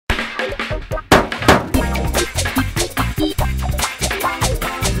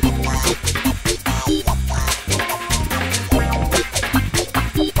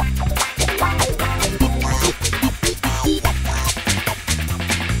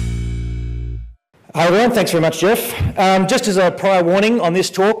Hi everyone, thanks very much, Jeff. Just as a prior warning on this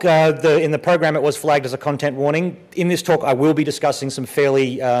talk, in the program it was flagged as a content warning. In this talk I will be discussing some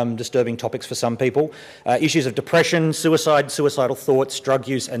fairly disturbing topics for some people. Issues of depression, suicide, suicidal thoughts, drug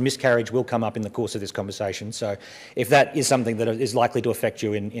use and miscarriage will come up in the course of this conversation. So if that is something that is likely to affect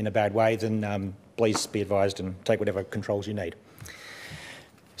you in a bad way, then please be advised and take whatever controls you need.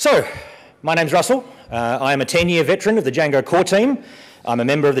 So, my name's Russell. I am a 10-year veteran of the Django core team. I'm a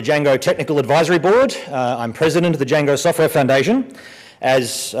member of the Django Technical Advisory Board. I'm president of the Django Software Foundation.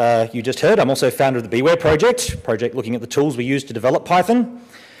 As you just heard, I'm also founder of the Beware project looking at the tools we use to develop Python.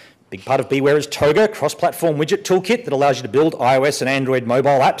 Big part of Beware is Toga, cross-platform widget toolkit that allows you to build iOS and Android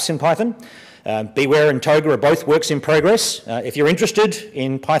mobile apps in Python. Beware and Toga are both works in progress. If you're interested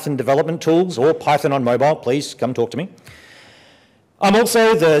in Python development tools or Python on mobile, please come talk to me. I'm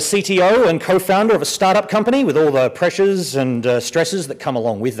also the CTO and co-founder of a startup company with all the pressures and stresses that come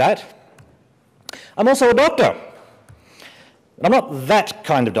along with that. I'm also a doctor. I'm not that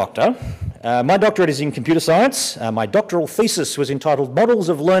kind of doctor. My doctorate is in computer science. My doctoral thesis was entitled Models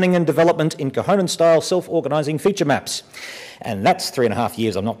of Learning and Development in Cohonan-Style Self-Organizing Feature Maps. And that's 3.5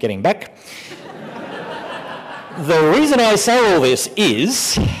 years I'm not getting back. The reason I say all this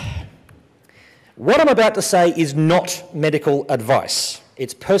is, what I'm about to say is not medical advice.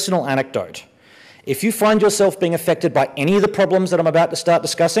 It's personal anecdote. If you find yourself being affected by any of the problems that I'm about to start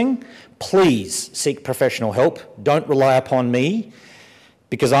discussing, please seek professional help. Don't rely upon me,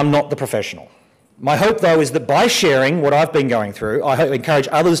 because I'm not the professional. My hope, though, is that by sharing what I've been going through, I encourage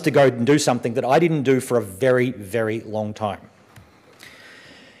others to go and do something that I didn't do for a very, very long time.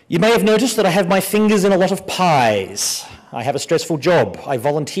 You may have noticed that I have my fingers in a lot of pies. I have a stressful job. I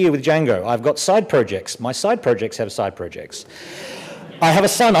volunteer with Django. I've got side projects. My side projects have side projects. I have a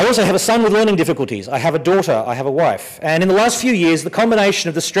son. I also have a son with learning difficulties. I have a daughter. I have a wife. And in the last few years, the combination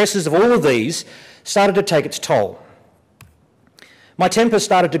of the stresses of all of these started to take its toll. My temper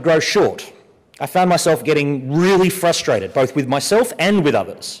started to grow short. I found myself getting really frustrated, both with myself and with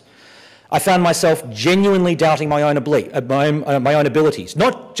others. I found myself genuinely doubting my own abilities,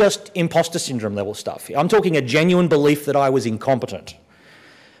 not just imposter syndrome level stuff. I'm talking a genuine belief that I was incompetent.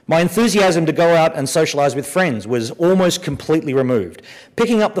 My enthusiasm to go out and socialise with friends was almost completely removed.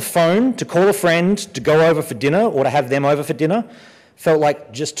 Picking up the phone to call a friend to go over for dinner or to have them over for dinner felt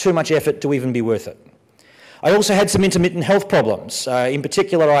like just too much effort to even be worth it. I also had some intermittent health problems. In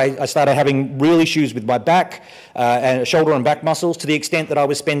particular, I started having real issues with my back and shoulder and back muscles, to the extent that I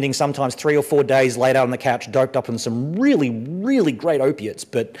was spending sometimes 3 or 4 days laid out on the couch, doped up on some really, really great opiates.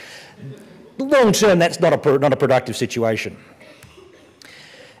 But long term, that's not a productive situation.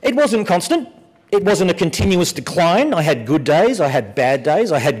 It wasn't constant. It wasn't a continuous decline. I had good days, I had bad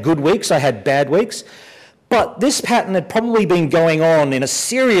days, I had good weeks, I had bad weeks. But this pattern had probably been going on in a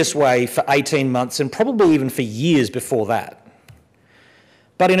serious way for 18 months and probably even for years before that.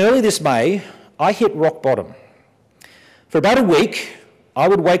 But in early this May, I hit rock bottom. For about a week, I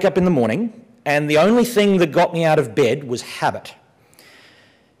would wake up in the morning and the only thing that got me out of bed was habit.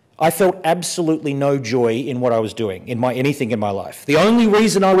 I felt absolutely no joy in what I was doing, anything in my life. The only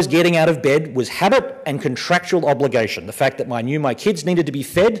reason I was getting out of bed was habit and contractual obligation, the fact that I knew my kids needed to be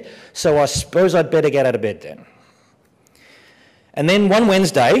fed, so I suppose I'd better get out of bed then. And then one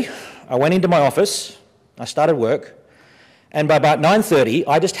Wednesday, I went into my office, I started work, and by about 9:30,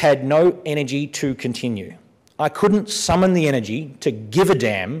 I just had no energy to continue. I couldn't summon the energy to give a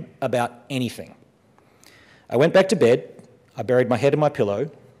damn about anything. I went back to bed, I buried my head in my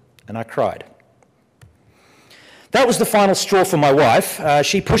pillow, and I cried. That was the final straw for my wife.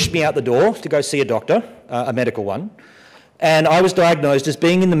 She pushed me out the door to go see a doctor, a medical one, and I was diagnosed as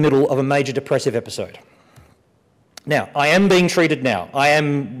being in the middle of a major depressive episode. Now, I am being treated now. I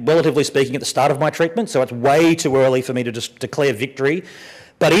am, relatively speaking, at the start of my treatment, so it's way too early for me to just declare victory.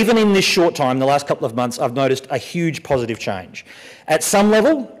 But even in this short time, the last couple of months, I've noticed a huge positive change. At some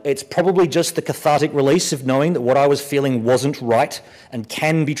level, it's probably just the cathartic release of knowing that what I was feeling wasn't right and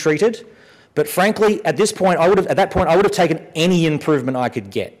can be treated. But frankly, at that point, I would have taken any improvement I could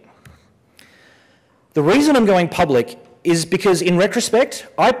get. The reason I'm going public is because, in retrospect,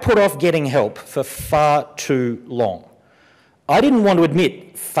 I put off getting help for far too long. I didn't want to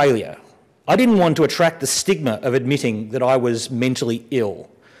admit failure. I didn't want to attract the stigma of admitting that I was mentally ill.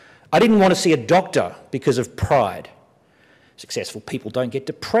 I didn't want to see a doctor because of pride. Successful people don't get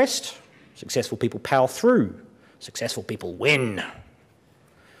depressed. Successful people power through. Successful people win.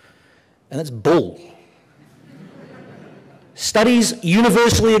 And that's bull. Studies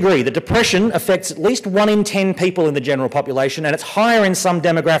universally agree that depression affects at least 1 in 10 people in the general population, and it's higher in some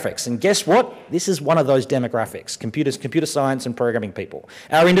demographics. And guess what? This is one of those demographics, computer science and programming people.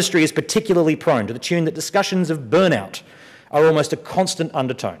 Our industry is particularly prone to the tune that discussions of burnout are almost a constant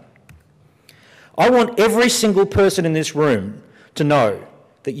undertone. I want every single person in this room to know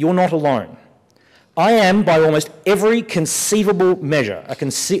that you're not alone. I am, by almost every conceivable measure,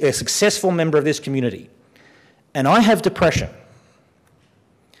 a successful member of this community, and I have depression.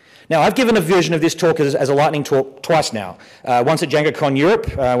 Now, I've given a version of this talk as a lightning talk twice now. Once at DjangoCon Europe,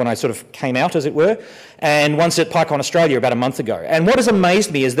 when I sort of came out, as it were, and once at PyCon Australia about a month ago. And what has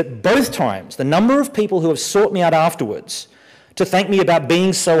amazed me is that both times, the number of people who have sought me out afterwards to thank me about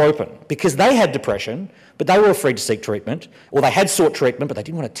being so open, because they had depression, but they were afraid to seek treatment, or they had sought treatment, but they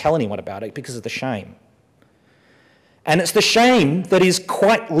didn't want to tell anyone about it because of the shame. And it's the shame that is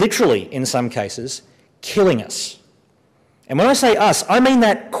quite literally, in some cases, killing us. And when I say us, I mean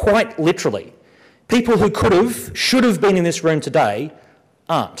that quite literally. People who could have, should have been in this room today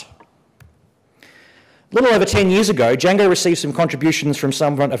aren't. A little over 10 years ago, Django received some contributions from this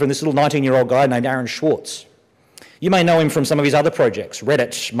little 19-year-old guy named Aaron Schwartz. You may know him from some of his other projects,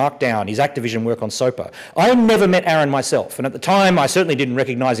 Reddit, Markdown, his Activision work on SOPA. I never met Aaron myself, and at the time I certainly didn't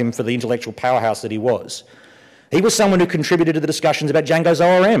recognise him for the intellectual powerhouse that he was. He was someone who contributed to the discussions about Django's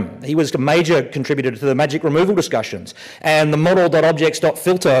ORM. He was a major contributor to the magic removal discussions, and the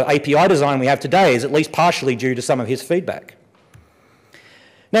model.objects.filter API design we have today is at least partially due to some of his feedback.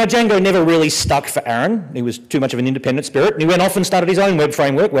 Now, Django never really stuck for Aaron. He was too much of an independent spirit, and he went off and started his own web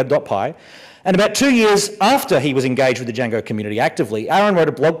framework, web.py. And about 2 years after he was engaged with the Django community actively, Aaron wrote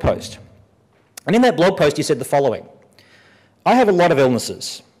a blog post. And in that blog post, he said the following: I have a lot of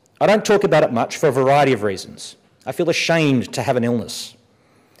illnesses. I don't talk about it much for a variety of reasons. I feel ashamed to have an illness.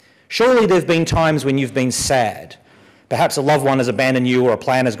 Surely there have been times when you've been sad. Perhaps a loved one has abandoned you, or a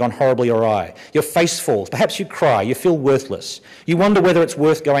plan has gone horribly awry. Your face falls. Perhaps you cry. You feel worthless. You wonder whether it's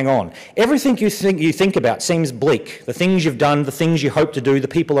worth going on. Everything you think about seems bleak. The things you've done, the things you hope to do, the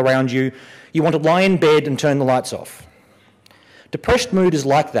people around you. You want to lie in bed and turn the lights off. Depressed mood is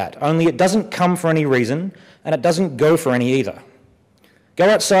like that, only it doesn't come for any reason, and it doesn't go for any either. Go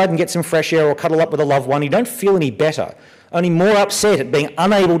outside and get some fresh air or cuddle up with a loved one. You don't feel any better, only more upset at being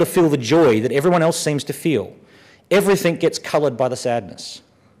unable to feel the joy that everyone else seems to feel. Everything gets coloured by the sadness.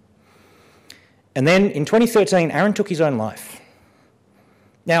 And then in 2013, Aaron took his own life.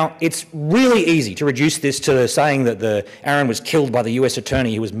 Now, it's really easy to reduce this to saying that Aaron was killed by the US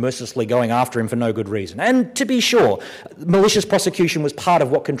attorney who was mercilessly going after him for no good reason. And to be sure, malicious prosecution was part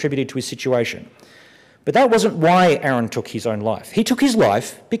of what contributed to his situation. But that wasn't why Aaron took his own life. He took his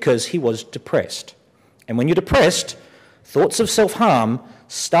life because he was depressed. And when you're depressed, thoughts of self-harm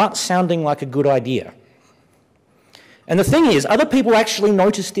start sounding like a good idea. And the thing is, other people actually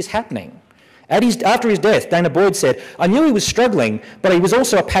noticed this happening. After his death, Dana Boyd said, I knew he was struggling, but he was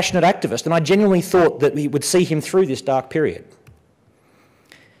also a passionate activist, and I genuinely thought that we would see him through this dark period.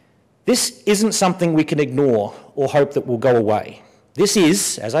 This isn't something we can ignore or hope that will go away. This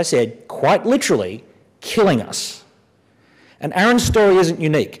is, as I said, quite literally killing us. And Aaron's story isn't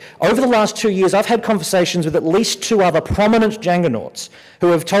unique. Over the last 2 years, I've had conversations with at least 2 other prominent Djangonauts who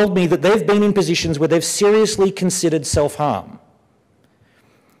have told me that they've been in positions where they've seriously considered self-harm.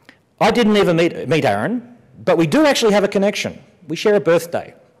 I didn't ever meet Aaron, but we do actually have a connection. We share a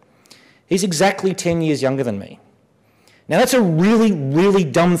birthday. He's exactly 10 years younger than me. Now, that's a really, really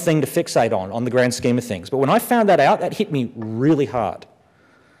dumb thing to fixate on the grand scheme of things, but when I found that out, that hit me really hard.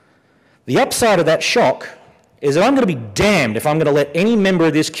 The upside of that shock is that I'm going to be damned if I'm going to let any member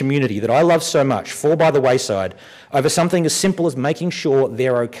of this community that I love so much fall by the wayside over something as simple as making sure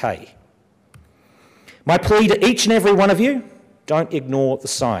they're okay. My plea to each and every one of you: don't ignore the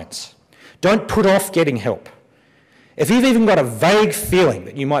science. Don't put off getting help. If you've even got a vague feeling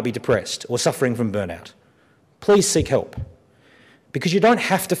that you might be depressed or suffering from burnout, please seek help. Because you don't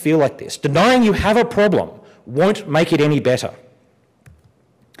have to feel like this. Denying you have a problem won't make it any better.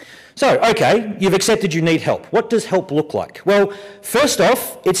 So, okay, you've accepted you need help. What does help look like? Well, first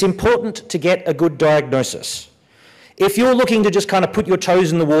off, it's important to get a good diagnosis. If you're looking to just kind of put your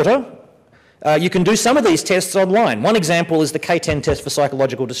toes in the water, you can do some of these tests online. One example is the K10 test for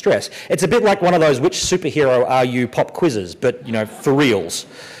psychological distress. It's a bit like one of those which superhero are you pop quizzes, but, you know, for reals.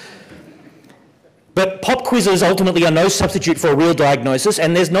 But pop quizzes ultimately are no substitute for a real diagnosis,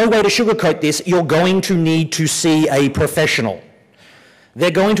 and there's no way to sugarcoat this. You're going to need to see a professional. They're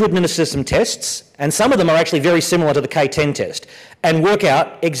going to administer some tests, and some of them are actually very similar to the K10 test, and work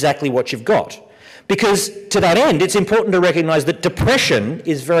out exactly what you've got. Because to that end, it's important to recognise that depression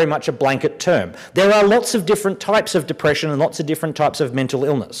is very much a blanket term. There are lots of different types of depression and lots of different types of mental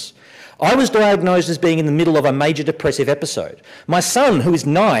illness. I was diagnosed as being in the middle of a major depressive episode. My son, who is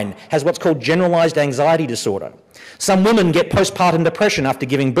 9, has what's called generalised anxiety disorder. Some women get postpartum depression after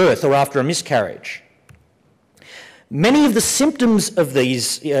giving birth or after a miscarriage. Many of the symptoms of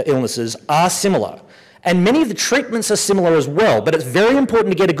these illnesses are similar, and many of the treatments are similar as well, but it's very important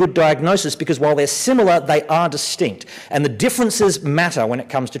to get a good diagnosis because while they're similar, they are distinct, and the differences matter when it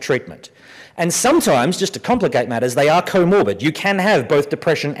comes to treatment. And sometimes, just to complicate matters, they are comorbid. You can have both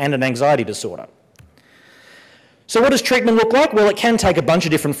depression and an anxiety disorder. So what does treatment look like? Well, it can take a bunch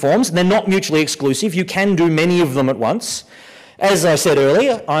of different forms, and they're not mutually exclusive. You can do many of them at once. As I said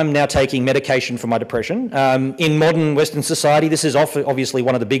earlier, I'm now taking medication for my depression. In modern Western society, this is obviously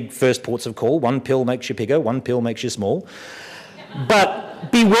one of the big first ports of call. One pill makes you bigger, one pill makes you small.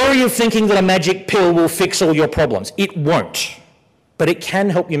 But be wary of thinking that a magic pill will fix all your problems. It won't. But it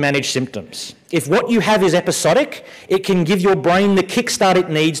can help you manage symptoms. If what you have is episodic, it can give your brain the kickstart it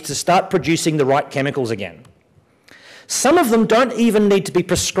needs to start producing the right chemicals again. Some of them don't even need to be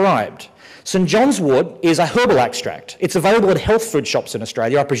prescribed. St John's wort is a herbal extract. It's available at health food shops in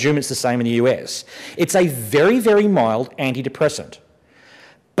Australia. I presume it's the same in the US. It's a very, very mild antidepressant.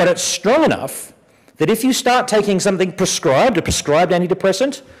 But it's strong enough that if you start taking something prescribed, a prescribed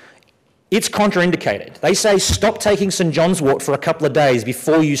antidepressant, it's contraindicated. They say stop taking St John's wort for a couple of days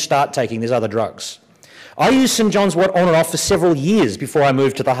before you start taking these other drugs. I used St John's wort on and off for several years before I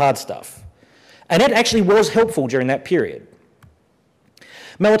moved to the hard stuff. And it actually was helpful during that period.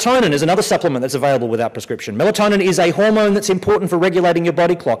 Melatonin is another supplement that's available without prescription. Melatonin is a hormone that's important for regulating your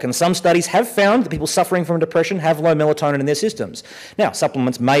body clock, and some studies have found that people suffering from depression have low melatonin in their systems. Now,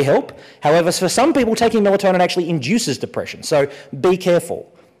 supplements may help. However, for some people, taking melatonin actually induces depression, so be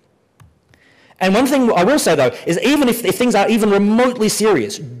careful. And one thing I will say, though, is even if things are even remotely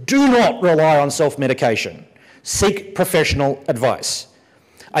serious, do not rely on self-medication. Seek professional advice.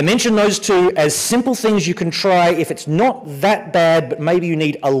 I mention those two as simple things you can try if it's not that bad, but maybe you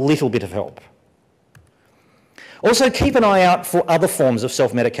need a little bit of help. Also, keep an eye out for other forms of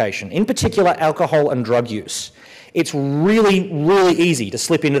self-medication, in particular alcohol and drug use. It's really, really easy to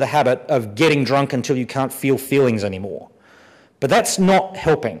slip into the habit of getting drunk until you can't feel feelings anymore. But that's not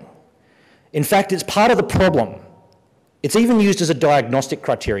helping. In fact, it's part of the problem. It's even used as a diagnostic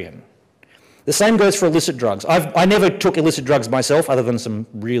criterion. The same goes for illicit drugs. I never took illicit drugs myself, other than some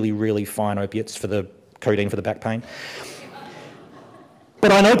really, really fine opiates for the codeine for the back pain.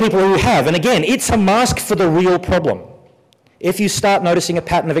 But I know people who have, and again, it's a mask for the real problem. If you start noticing a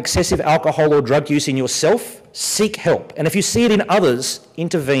pattern of excessive alcohol or drug use in yourself, seek help. And if you see it in others,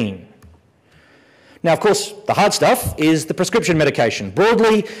 intervene. Now, of course, the hard stuff is the prescription medication.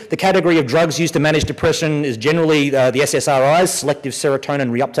 Broadly, the category of drugs used to manage depression is generally the SSRIs, selective serotonin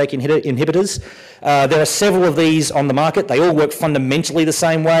reuptake inhibitors. There are several of these on the market. They all work fundamentally the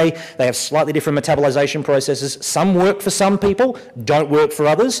same way. They have slightly different metabolization processes. Some work for some people, don't work for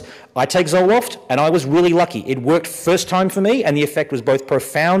others. I take Zoloft, and I was really lucky. It worked first time for me, and the effect was both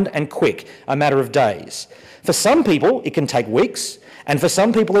profound and quick, a matter of days. For some people, it can take weeks, and for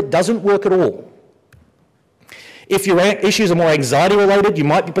some people, it doesn't work at all. If your issues are more anxiety-related, you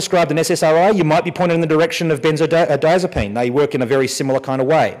might be prescribed an SSRI, you might be pointed in the direction of benzodiazepine. They work in a very similar kind of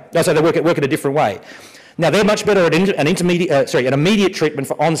way. So they work in a different way. Now, they're much better at an immediate treatment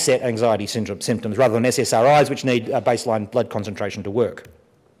for onset anxiety symptoms rather than SSRIs, which need a baseline blood concentration to work.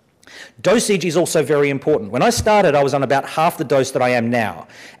 Dosage is also very important. When I started, I was on about half the dose that I am now.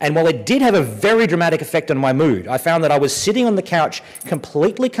 And while it did have a very dramatic effect on my mood, I found that I was sitting on the couch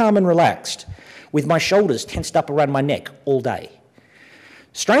completely calm and relaxed, with my shoulders tensed up around my neck all day.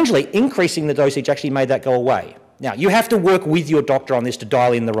 Strangely, increasing the dosage actually made that go away. Now, you have to work with your doctor on this to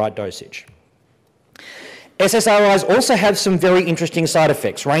dial in the right dosage. SSRIs also have some very interesting side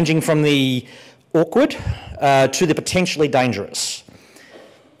effects, ranging from the awkward to the potentially dangerous.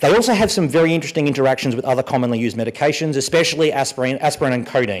 They also have some very interesting interactions with other commonly used medications, especially aspirin and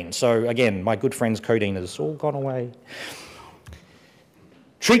codeine. So again, my good friend's codeine has all gone away.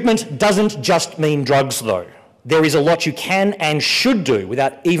 Treatment doesn't just mean drugs, though. There is a lot you can and should do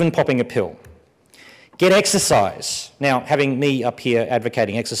without even popping a pill. Get exercise. Now, having me up here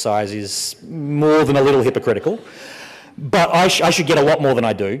advocating exercise is more than a little hypocritical, but I should get a lot more than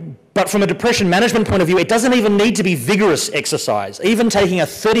I do. But from a depression management point of view, it doesn't even need to be vigorous exercise. Even taking a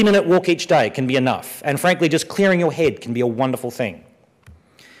 30-minute walk each day can be enough. And frankly, just clearing your head can be a wonderful thing.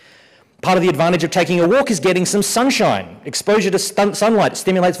 Part of the advantage of taking a walk is getting some sunshine. Exposure to sunlight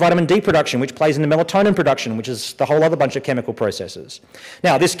stimulates vitamin D production, which plays into melatonin production, which is the whole other bunch of chemical processes.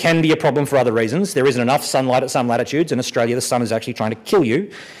 Now, this can be a problem for other reasons. There isn't enough sunlight at some latitudes. In Australia, the sun is actually trying to kill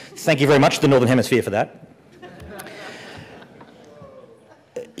you. Thank you very much to the Northern Hemisphere for that.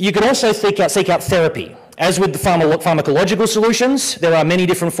 You can also seek out therapy. As with the pharmacological solutions, there are many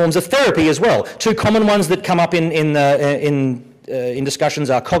different forms of therapy as well. Two common ones that come up in discussions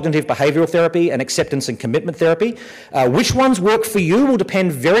are cognitive behavioural therapy and acceptance and commitment therapy. Which ones work for you will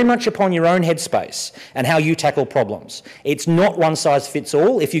depend very much upon your own headspace and how you tackle problems. It's not one size fits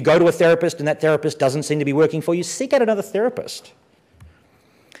all. If you go to a therapist and that therapist doesn't seem to be working for you, seek out another therapist.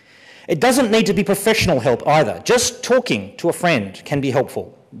 It doesn't need to be professional help either. Just talking to a friend can be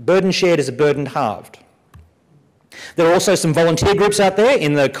helpful. Burden shared is a burden halved. There are also some volunteer groups out there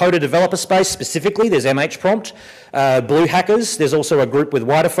in the coder developer space specifically. There's MHPrompt, Blue Hackers. There's also a group with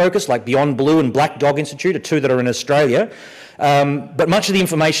wider focus like Beyond Blue and Black Dog Institute, are two that are in Australia. But much of the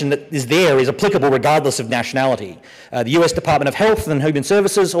information that is there is applicable regardless of nationality. The US Department of Health and Human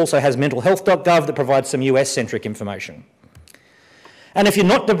Services also has mentalhealth.gov that provides some US-centric information. And if you're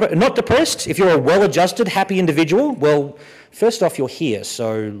not depressed, if you're a well-adjusted, happy individual, well, first off, you're here,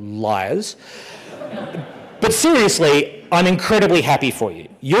 so liars. But seriously, I'm incredibly happy for you.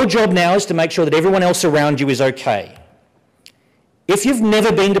 Your job now is to make sure that everyone else around you is okay. If you've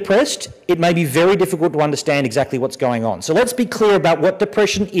never been depressed, it may be very difficult to understand exactly what's going on. So let's be clear about what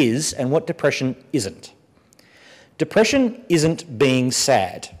depression is and what depression isn't. Depression isn't being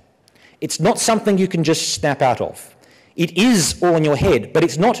sad. It's not something you can just snap out of. It is all in your head, but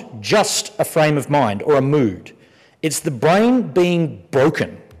it's not just a frame of mind or a mood. It's the brain being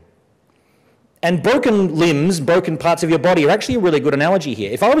broken. And broken limbs, broken parts of your body are actually a really good analogy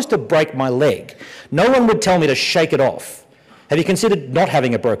here. If I was to break my leg, no one would tell me to shake it off. Have you considered not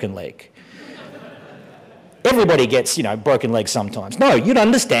having a broken leg? Everybody gets, broken legs sometimes. No, you'd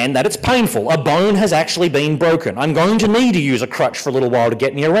understand that it's painful. A bone has actually been broken. I'm going to need to use a crutch for a little while to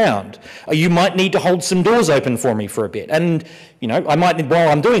get me around. You might need to hold some doors open for me for a bit. And, I might, while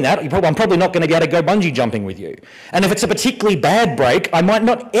I'm doing that, I'm probably not going to be able to go bungee jumping with you. And if it's a particularly bad break, I might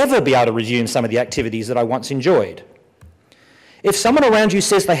not ever be able to resume some of the activities that I once enjoyed. If someone around you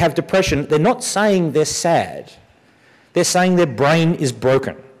says they have depression, they're not saying they're sad. They're saying their brain is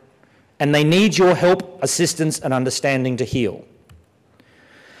broken. And they need your help, assistance, and understanding to heal.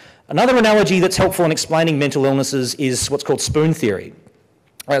 Another analogy that's helpful in explaining mental illnesses is what's called spoon theory.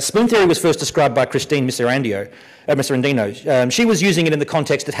 Spoon theory was first described by Christine Miserandino. She was using it in the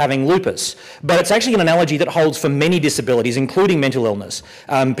context of having lupus, but it's actually an analogy that holds for many disabilities, including mental illness,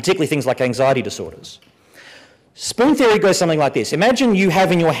 particularly things like anxiety disorders. Spoon theory goes something like this. Imagine you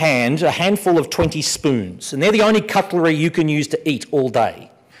have in your hand a handful of 20 spoons, and they're the only cutlery you can use to eat all day.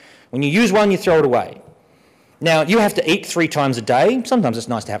 When you use one, you throw it away. Now, you have to eat 3 times a day. Sometimes it's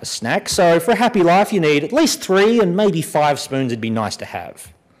nice to have a snack. So for a happy life, you need at least 3 and maybe 5 spoons it'd be nice to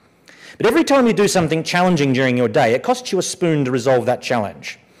have. But every time you do something challenging during your day, it costs you a spoon to resolve that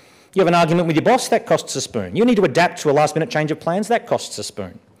challenge. You have an argument with your boss, that costs a spoon. You need to adapt to a last-minute change of plans, that costs a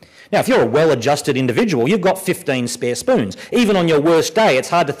spoon. Now, if you're a well-adjusted individual, you've got 15 spare spoons. Even on your worst day, it's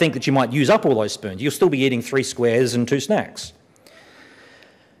hard to think that you might use up all those spoons. You'll still be eating 3 squares and 2 snacks.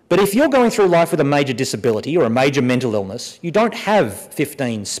 But if you're going through life with a major disability or a major mental illness, you don't have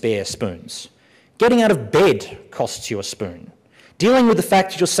 15 spare spoons. Getting out of bed costs you a spoon. Dealing with the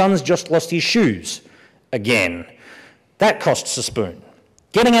fact that your son's just lost his shoes, again, that costs a spoon.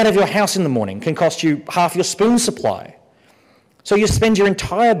 Getting out of your house in the morning can cost you half your spoon supply. So you spend your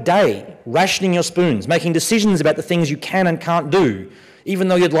entire day rationing your spoons, making decisions about the things you can and can't do, even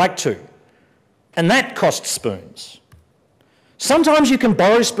though you'd like to. And that costs spoons. Sometimes you can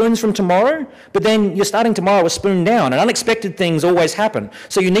borrow spoons from tomorrow, but then you're starting tomorrow a spoon down, and unexpected things always happen,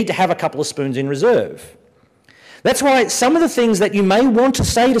 so you need to have a couple of spoons in reserve. That's why some of the things that you may want to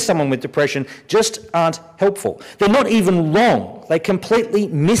say to someone with depression just aren't helpful. They're not even wrong. They completely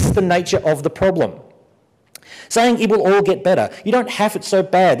miss the nature of the problem. Saying it will all get better. You don't have it so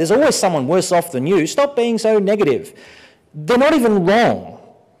bad. There's always someone worse off than you. Stop being so negative. They're not even wrong.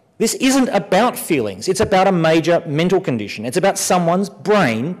 This isn't about feelings. It's about a major mental condition. It's about someone's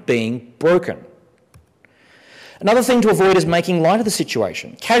brain being broken. Another thing to avoid is making light of the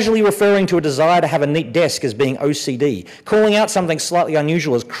situation, casually referring to a desire to have a neat desk as being OCD, calling out something slightly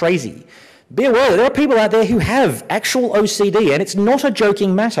unusual as crazy. Be aware that there are people out there who have actual OCD, and it's not a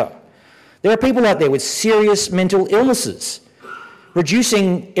joking matter. There are people out there with serious mental illnesses.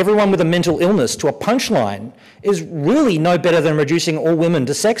 Reducing everyone with a mental illness to a punchline is really no better than reducing all women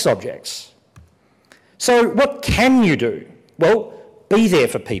to sex objects. So what can you do? Well, be there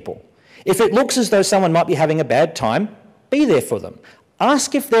for people. If it looks as though someone might be having a bad time, be there for them.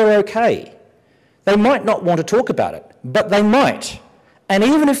 Ask if they're okay. They might not want to talk about it, but they might. And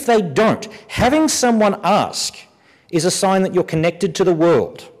even if they don't, having someone ask is a sign that you're connected to the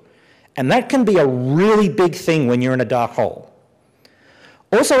world. And that can be a really big thing when you're in a dark hole.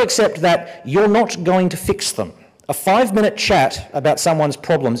 Also accept that you're not going to fix them. A 5-minute chat about someone's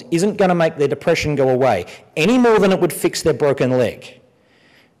problems isn't going to make their depression go away, any more than it would fix their broken leg.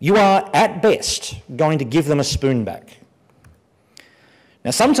 You are, at best, going to give them a spoon back.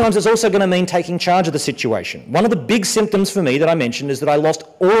 Now, sometimes it's also going to mean taking charge of the situation. One of the big symptoms for me that I mentioned is that I lost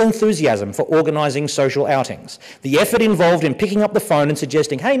all enthusiasm for organising social outings. The effort involved in picking up the phone and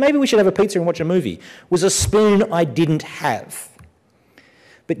suggesting, hey, maybe we should have a pizza and watch a movie, was a spoon I didn't have.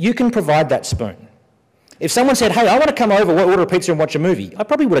 But you can provide that spoon. If someone said, hey, I want to come over, order a pizza and watch a movie, I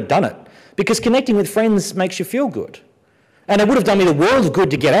probably would have done it, because connecting with friends makes you feel good. And it would have done me the world of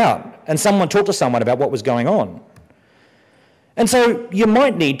good to get out and talk to someone about what was going on. And so you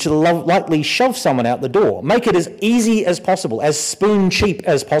might need to lightly shove someone out the door. Make it as easy as possible, as spoon cheap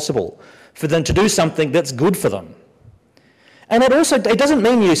as possible, for them to do something that's good for them. And it doesn't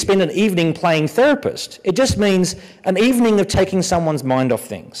mean you spend an evening playing therapist. It just means an evening of taking someone's mind off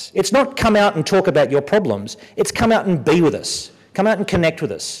things. It's not come out and talk about your problems. It's come out and be with us. Come out and connect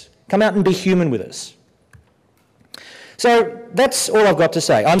with us. Come out and be human with us. So that's all I've got to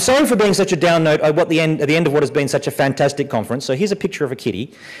say. I'm sorry for being such a down note at the end of what has been such a fantastic conference. So here's a picture of a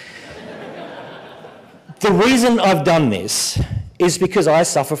kitty. The reason I've done this is because I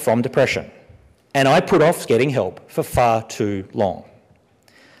suffer from depression, and I put off getting help for far too long.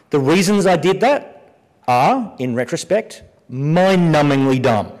 The reasons I did that are, in retrospect, mind-numbingly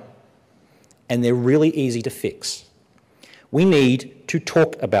dumb, and they're really easy to fix. We need to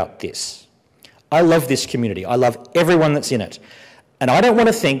talk about this. I love this community. I love everyone that's in it. And I don't want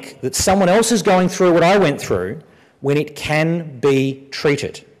to think that someone else is going through what I went through when it can be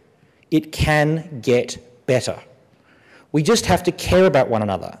treated. It can get better. We just have to care about one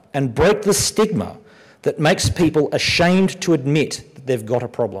another and break the stigma that makes people ashamed to admit that they've got a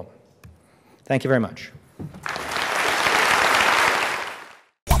problem. Thank you very much.